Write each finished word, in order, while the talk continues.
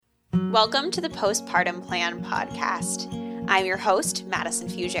Welcome to the Postpartum Plan podcast. I'm your host, Madison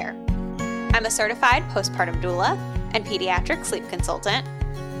Fugere. I'm a certified postpartum doula and pediatric sleep consultant,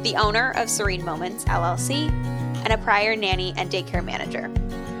 the owner of Serene Moments, LLC, and a prior nanny and daycare manager.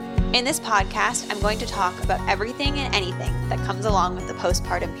 In this podcast, I'm going to talk about everything and anything that comes along with the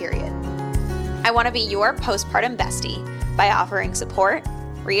postpartum period. I want to be your postpartum bestie by offering support,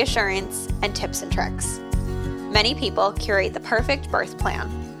 reassurance, and tips and tricks. Many people curate the perfect birth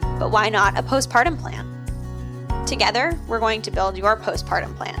plan, but why not a postpartum plan? Together, we're going to build your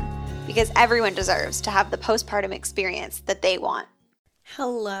postpartum plan because everyone deserves to have the postpartum experience that they want.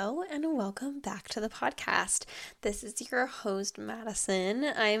 Hello and welcome back to the podcast. This is your host, Madison.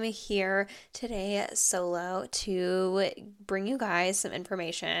 I'm here today solo to bring you guys some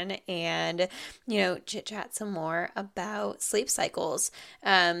information and, chit-chat some more about sleep cycles.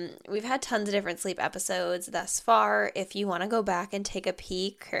 We've had tons of different sleep episodes thus far. If you want to go back and take a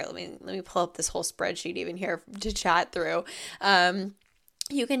peek, here, let me pull up this whole spreadsheet even here to chat through.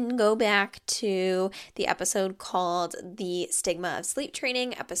 You can go back to the episode called The Stigma of Sleep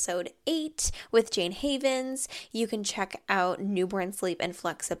Training, episode 8 with Jane Havens. You can check out Newborn Sleep and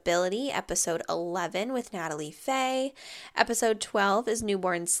Flexibility, episode 11 with Natalie Faye. Episode 12 is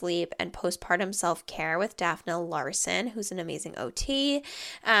Newborn Sleep and Postpartum Self-Care with Daphne Larson, who's an amazing OT.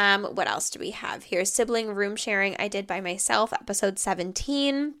 What else do we have here? Sibling Room Sharing I Did by Myself, episode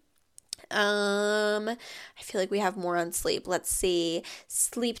 17. I feel like we have more on sleep. Let's see.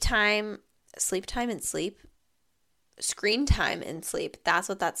 Screen time and sleep. That's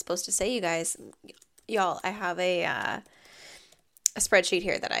what that's supposed to say, you guys. Y'all, I have a spreadsheet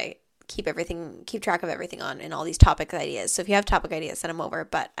here that I keep track of everything on and all these topic ideas. So if you have topic ideas, send them over,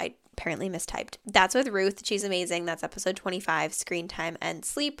 but I apparently mistyped. That's with Ruth. She's amazing. That's episode 25, screen time and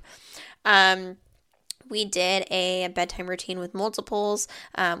sleep. We did a bedtime routine with multiple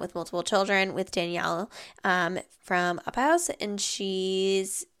children with Danielle from Up House, and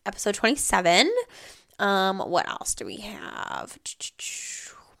she's episode 27. What else do we have?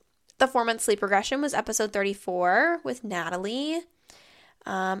 The 4-month sleep regression was episode 34 with Natalie.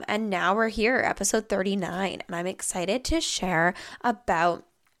 And now we're here, episode 39, and I'm excited to share about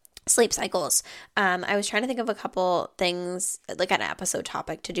sleep cycles. I was trying to think of a couple things, like an episode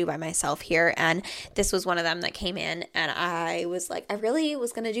topic to do by myself here, and this was one of them that came in, and I was like, I really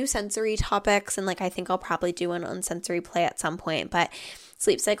was going to do sensory topics, and I think I'll probably do one on sensory play at some point, but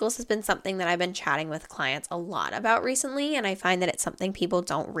sleep cycles has been something that I've been chatting with clients a lot about recently, and I find that it's something people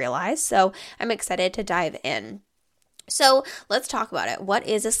don't realize, so I'm excited to dive in. So let's talk about it. What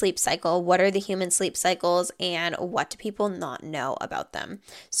is a sleep cycle? What are the human sleep cycles? And what do people not know about them?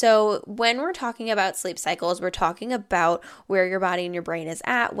 So when we're talking about sleep cycles, we're talking about where your body and your brain is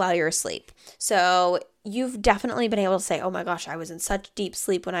at while you're asleep. So you've definitely been able to say, oh my gosh, I was in such deep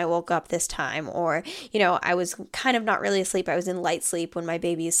sleep when I woke up this time. Or, I was kind of not really asleep. I was in light sleep when my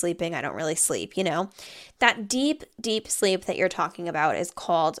baby is sleeping. I don't really sleep, That deep, deep sleep that you're talking about is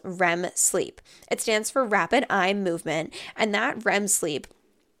called REM sleep. It stands for rapid eye movement. And that REM sleep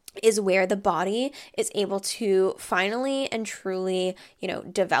is where the body is able to finally and truly,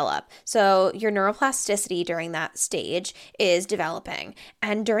 develop. So your neuroplasticity during that stage is developing.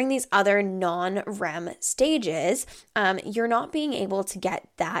 And during these other non-REM stages, you're not being able to get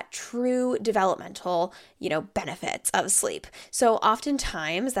that true developmental, benefits of sleep. So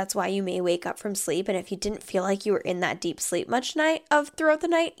oftentimes that's why you may wake up from sleep. And if you didn't feel like you were in that deep sleep throughout the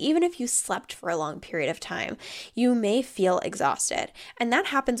night, even if you slept for a long period of time, you may feel exhausted. And that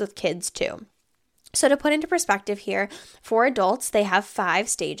happens with kids too. So to put into perspective here, for adults, they have 5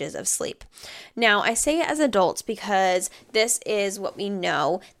 stages of sleep. Now, I say as adults because this is what we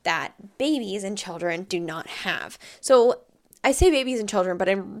know that babies and children do not have. So I say babies and children, but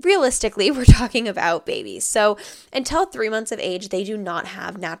realistically, we're talking about babies. So until 3 months of age, they do not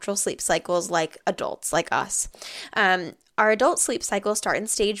have natural sleep cycles like adults, like us. Our adult sleep cycles start in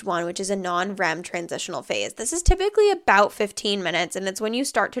stage 1, which is a non-REM transitional phase. This is typically about 15 minutes, and it's when you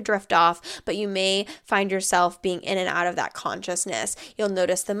start to drift off, but you may find yourself being in and out of that consciousness. You'll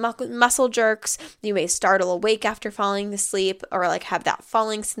notice the muscle jerks. You may startle awake after falling asleep or have that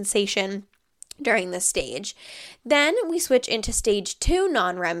falling sensation during this stage. Then we switch into stage 2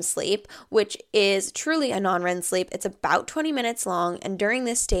 non-REM sleep, which is truly a non-REM sleep. It's about 20 minutes long, and during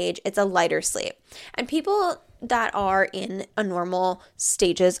this stage, it's a lighter sleep. And people that are in a normal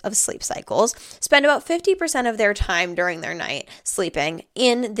stages of sleep cycles spend about 50% of their time during their night sleeping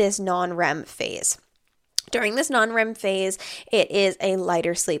in this non-REM phase. During this non-REM phase, it is a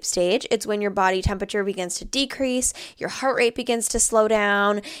lighter sleep stage. It's when your body temperature begins to decrease, your heart rate begins to slow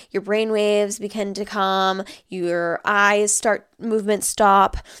down, your brain waves begin to calm, your eyes start movement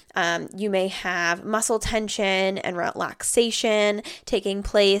stop. You may have muscle tension and relaxation taking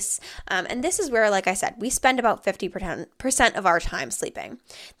place. And this is where, like I said, we spend about 50% of our time sleeping.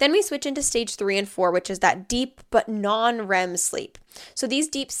 Then we switch into stage 3 and 4, which is that deep but non-REM sleep. So these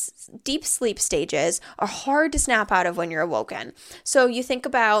deep sleep stages are hard to snap out of when you're awoken. So you think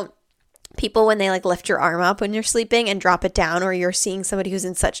about people when they like lift your arm up when you're sleeping and drop it down, or you're seeing somebody who's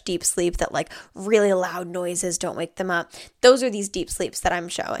in such deep sleep that like really loud noises don't wake them up. Those are these deep sleeps that I'm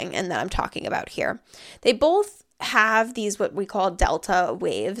showing and that I'm talking about here. They both have these what we call delta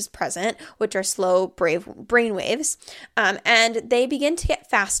waves present, which are slow brain waves, and they begin to get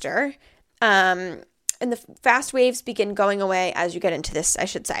faster. And the fast waves begin going away as you get into this, I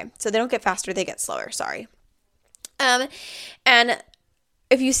should say. So they don't get faster, they get slower, sorry. And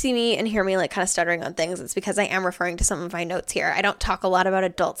if you see me and hear me like kind of stuttering on things, it's because I am referring to some of my notes here. I don't talk a lot about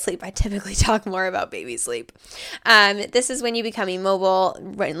adult sleep. I typically talk more about baby sleep. This is when you become immobile.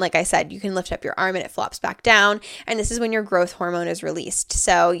 Like I said, you can lift up your arm and it flops back down. And this is when your growth hormone is released.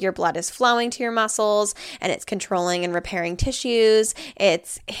 So your blood is flowing to your muscles and it's controlling and repairing tissues.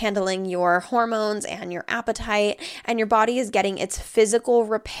 It's handling your hormones and your appetite. And your body is getting its physical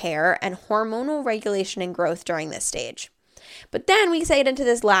repair and hormonal regulation and growth during this stage. But then we get into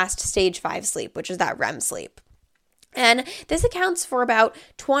this last stage 5 sleep, which is that REM sleep. And this accounts for about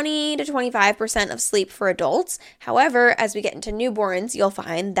 20 to 25% of sleep for adults. However, as we get into newborns, you'll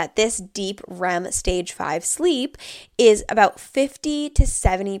find that this deep REM stage 5 sleep is about 50 to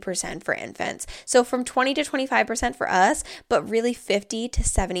 70% for infants. So from 20 to 25% for us, but really 50 to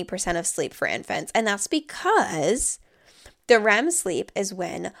 70% of sleep for infants. And that's because the REM sleep is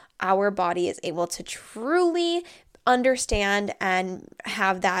when our body is able to truly understand and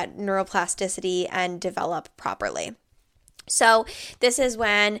have that neuroplasticity and develop properly. So this is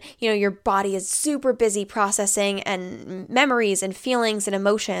when, your body is super busy processing and memories and feelings and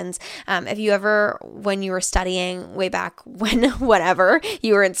emotions. If you ever, when you were studying way back when, whatever,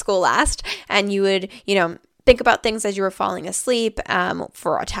 you were in school last, and you would, think about things as you were falling asleep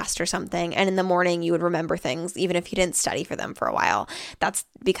for a test or something. And in the morning, you would remember things, even if you didn't study for them for a while. That's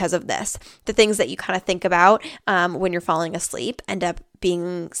because of this. The things that you kind of think about when you're falling asleep end up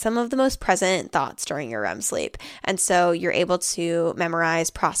being some of the most present thoughts during your REM sleep. And so you're able to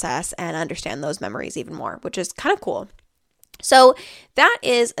memorize, process, and understand those memories even more, which is kind of cool. So that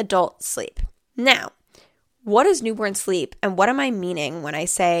is adult sleep. Now, what is newborn sleep, and what am I meaning when I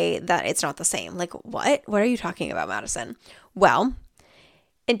say that it's not the same? Like, what? What are you talking about, Madison? Well,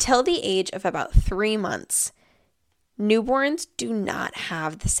 until the age of about 3 months, newborns do not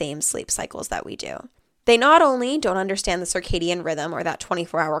have the same sleep cycles that we do. They not only don't understand the circadian rhythm or that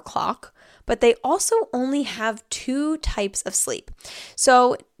 24-hour clock, but they also only have 2 types of sleep.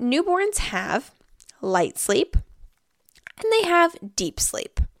 So newborns have light sleep, and they have deep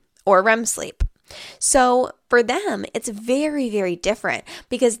sleep or REM sleep. So for them, it's very, very different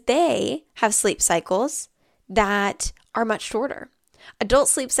because they have sleep cycles that are much shorter. Adult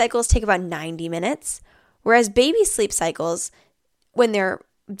sleep cycles take about 90 minutes, whereas baby sleep cycles, when they're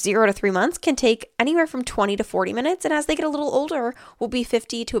 0 to 3 months, can take anywhere from 20 to 40 minutes. And as they get a little older, will be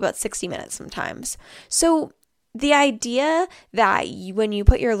 50 to about 60 minutes sometimes. So the idea that when you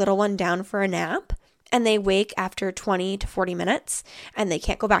put your little one down for a nap and they wake after 20 to 40 minutes and they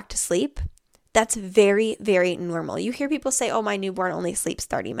can't go back to sleep, that's very, very normal. You hear people say, oh, my newborn only sleeps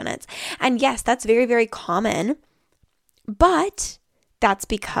 30 minutes. And yes, that's very, very common. But that's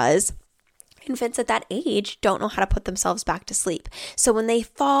because infants at that age don't know how to put themselves back to sleep. So when they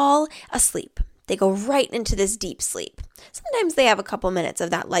fall asleep, they go right into this deep sleep. Sometimes they have a couple minutes of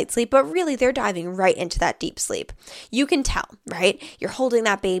that light sleep, but really they're diving right into that deep sleep. You can tell, right? You're holding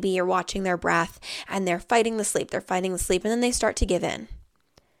that baby, you're watching their breath, and they're fighting the sleep, and then they start to give in.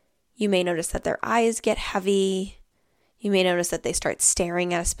 You may notice that their eyes get heavy. You may notice that they start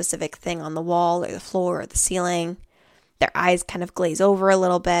staring at a specific thing on the wall or the floor or the ceiling. Their eyes kind of glaze over a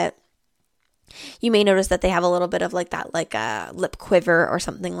little bit. You may notice that they have a little bit of like a lip quiver or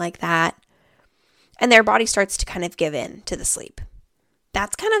something like that. And their body starts to kind of give in to the sleep.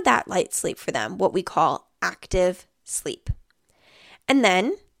 That's kind of that light sleep for them, what we call active sleep. And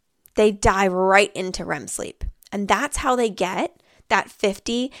then they dive right into REM sleep. And that's how they get that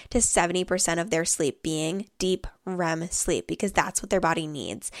 50 to 70% of their sleep being deep REM sleep, because that's what their body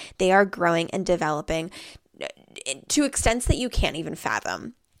needs. They are growing and developing to extents that you can't even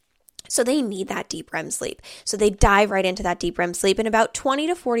fathom. So they need that deep REM sleep. So they dive right into that deep REM sleep, and about 20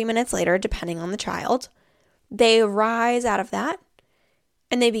 to 40 minutes later, depending on the child, they rise out of that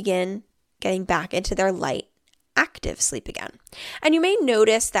and they begin getting back into their light, active sleep again. And you may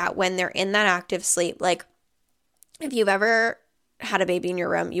notice that when they're in that active sleep, like if you've ever had a baby in your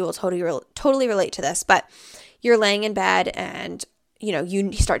room, you will totally relate to this, but you're laying in bed and,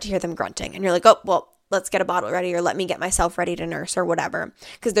 you start to hear them grunting and you're like, oh, well, let's get a bottle ready or let me get myself ready to nurse or whatever,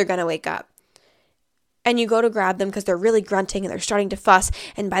 because they're going to wake up. And you go to grab them because they're really grunting and they're starting to fuss.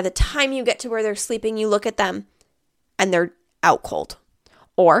 And by the time you get to where they're sleeping, you look at them and they're out cold.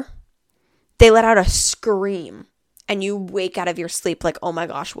 Or they let out a scream and you wake out of your sleep like, oh my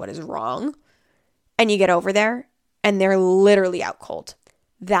gosh, what is wrong? And you get over there and they're literally out cold.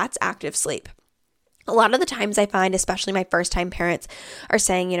 That's active sleep. A lot of the times I find, especially my first time parents are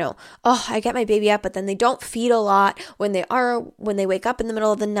saying, oh, I get my baby up, but then they don't feed a lot. When they wake up in the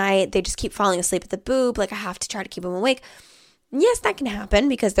middle of the night, they just keep falling asleep at the boob. Like I have to try to keep them awake. Yes, that can happen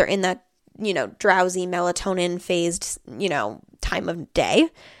because they're in that, drowsy melatonin phased, time of day.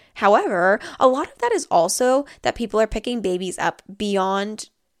 However, a lot of that is also that people are picking babies up beyond,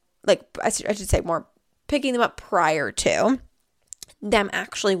 like I should say more, picking them up prior to them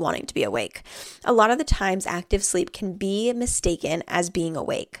actually wanting to be awake. A lot of the times active sleep can be mistaken as being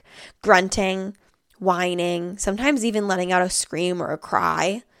awake. Grunting, whining, sometimes even letting out a scream or a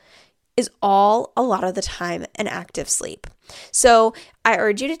cry is all a lot of the time an active sleep. So I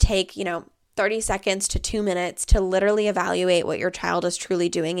urge you to take, 30 seconds to 2 minutes to literally evaluate what your child is truly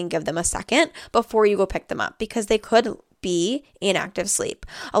doing and give them a second before you go pick them up, because they could be in active sleep.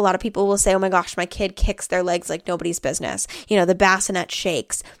 A lot of people will say, oh my gosh, my kid kicks their legs like nobody's business. The bassinet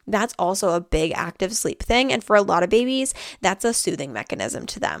shakes. That's also a big active sleep thing. And for a lot of babies, that's a soothing mechanism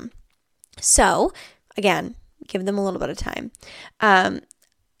to them. So again, give them a little bit of time.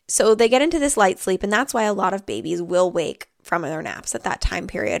 So they get into this light sleep, and that's why a lot of babies will wake from their naps at that time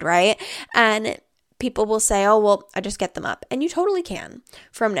period, right? And people will say, oh, well, I just get them up. And you totally can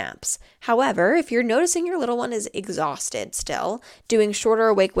from naps. However, if you're noticing your little one is exhausted still, doing shorter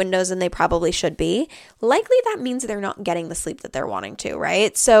awake windows than they probably should be, likely that means they're not getting the sleep that they're wanting to,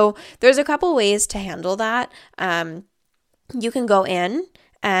 right? So there's a couple ways to handle that. You can go in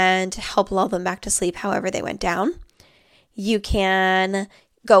and help lull them back to sleep however they went down. You can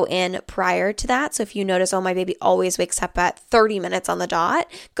go in prior to that. So if you notice, oh, my baby always wakes up at 30 minutes on the dot,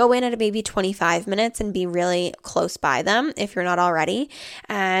 go in at maybe 25 minutes and be really close by them if you're not already,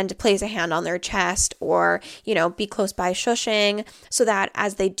 and place a hand on their chest or, be close by shushing, so that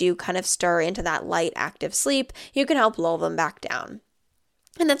as they do kind of stir into that light active sleep, you can help lull them back down.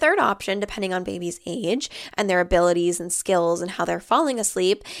 And the third option, depending on baby's age and their abilities and skills and how they're falling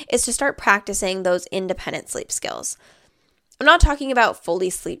asleep, is to start practicing those independent sleep skills. I'm not talking about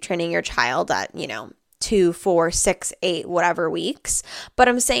fully sleep training your child at, 2, 4, 6, 8, whatever weeks, but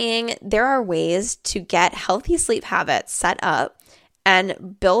I'm saying there are ways to get healthy sleep habits set up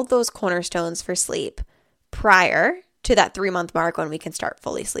and build those cornerstones for sleep prior to that 3-month mark when we can start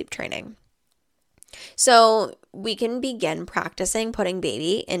fully sleep training. So we can begin practicing putting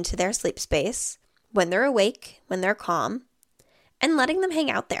baby into their sleep space when they're awake, when they're calm, and letting them hang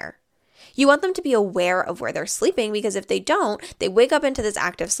out there. You want them to be aware of where they're sleeping, because if they don't, they wake up into this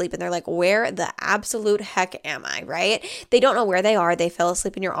active sleep and they're like, where the absolute heck am I, right? They don't know where they are. They fell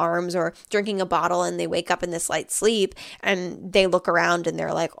asleep in your arms or drinking a bottle, and they wake up in this light sleep and they look around and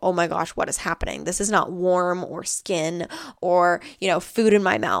they're like, oh my gosh, what is happening? This is not warm or skin or, food in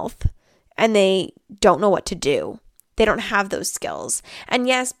my mouth. And they don't know what to do. They don't have those skills. And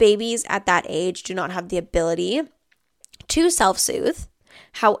yes, babies at that age do not have the ability to self-soothe.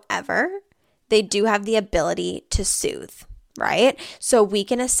 However, they do have the ability to soothe, right? So we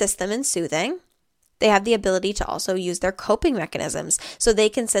can assist them in soothing. They have the ability to also use their coping mechanisms. So they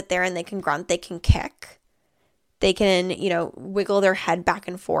can sit there and they can grunt, they can kick. They can, wiggle their head back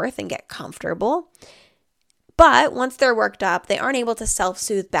and forth and get comfortable. But once they're worked up, they aren't able to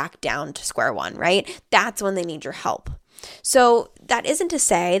self-soothe back down to square one, right? That's when they need your help. So that isn't to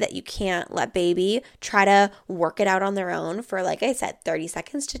say that you can't let baby try to work it out on their own for, like I said, 30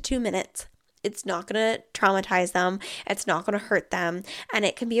 seconds to 2 minutes. It's not going to traumatize them. It's not going to hurt them. And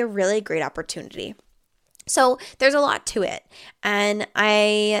it can be a really great opportunity. So there's a lot to it. And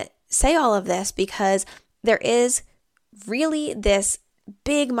I say all of this because there is really this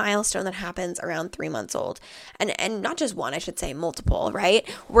big milestone that happens around 3 months old. And not just one, I should say multiple, right?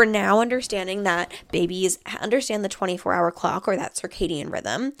 We're now understanding that babies understand the 24-hour clock or that circadian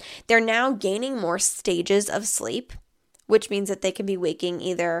rhythm. They're now gaining more stages of sleep, which means that they can be waking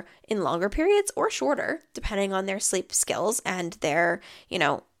either in longer periods or shorter, depending on their sleep skills and their,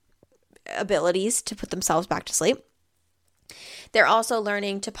 abilities to put themselves back to sleep. They're also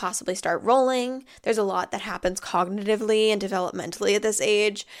learning to possibly start rolling. There's a lot that happens cognitively and developmentally at this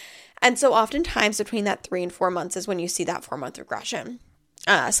age. And so oftentimes between that 3 and 4 months is when you see that 4-month regression.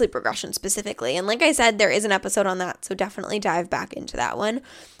 sleep regression specifically. And like I said, there is an episode on that, so definitely dive back into that one.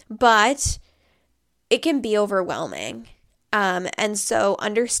 But it can be overwhelming. And so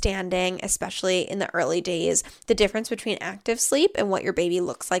understanding, especially in the early days, the difference between active sleep and what your baby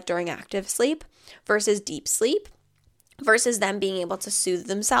looks like during active sleep versus deep sleep versus them being able to soothe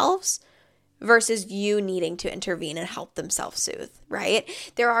themselves versus you needing to intervene and help them self-soothe, right?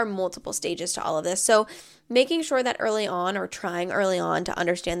 There are multiple stages to all of this. So making sure that early on or trying early on to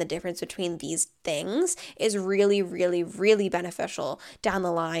understand the difference between these things is really, really, really beneficial down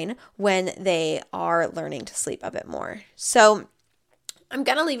the line when they are learning to sleep a bit more. So I'm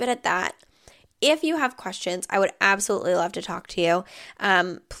going to leave it at that. If you have questions, I would absolutely love to talk to you.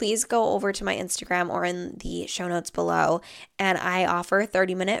 Please go over to my Instagram or in the show notes below, and I offer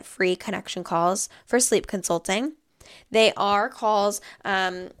 30-minute free connection calls for sleep consulting. They are calls,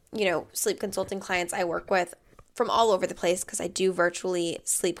 sleep consulting clients I work with from all over the place because I do virtually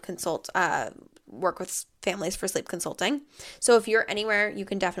work with families for sleep consulting. So if you're anywhere, you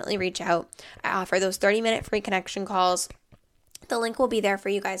can definitely reach out. I offer those 30-minute free connection calls. The link will be there for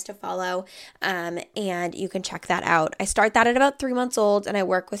you guys to follow, and you can check that out. I start that at about 3 months old, and I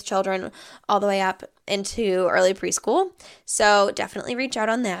work with children all the way up into early preschool. So definitely reach out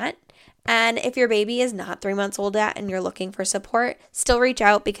on that. And if your baby is not 3 months old yet and you're looking for support, still reach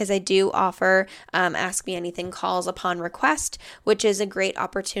out because I do offer Ask Me Anything calls upon request, which is a great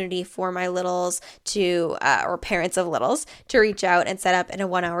opportunity for my littles to, or parents of littles, to reach out and set up in a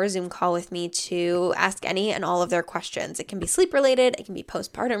 1-hour Zoom call with me to ask any and all of their questions. It can be sleep related, it can be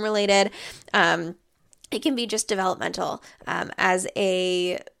postpartum related, it can be just developmental. As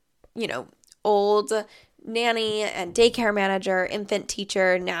a, old nanny and daycare manager, infant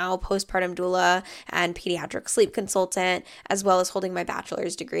teacher, now postpartum doula and pediatric sleep consultant, as well as holding my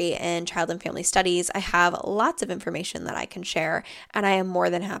bachelor's degree in child and family studies. I have lots of information that I can share, and I am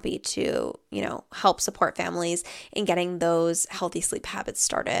more than happy to, help support families in getting those healthy sleep habits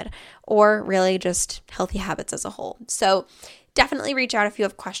started, or really just healthy habits as a whole. So definitely reach out if you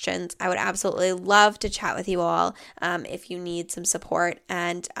have questions. I would absolutely love to chat with you all if you need some support,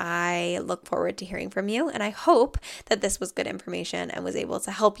 and I look forward to hearing from you. And I hope that this was good information and was able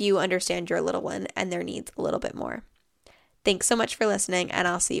to help you understand your little one and their needs a little bit more. Thanks so much for listening, and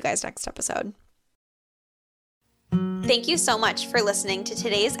I'll see you guys next episode. Thank you so much for listening to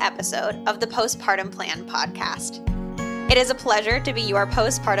today's episode of the Postpartum Plan podcast. It is a pleasure to be your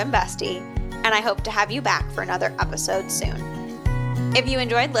postpartum bestie, and I hope to have you back for another episode soon. If you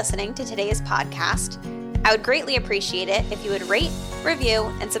enjoyed listening to today's podcast, I would greatly appreciate it if you would rate, review,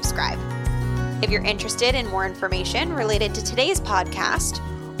 and subscribe. If you're interested in more information related to today's podcast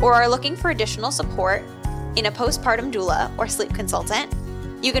or are looking for additional support in a postpartum doula or sleep consultant,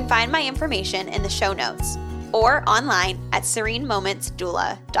 you can find my information in the show notes or online at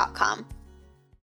serenemomentsdoula.com.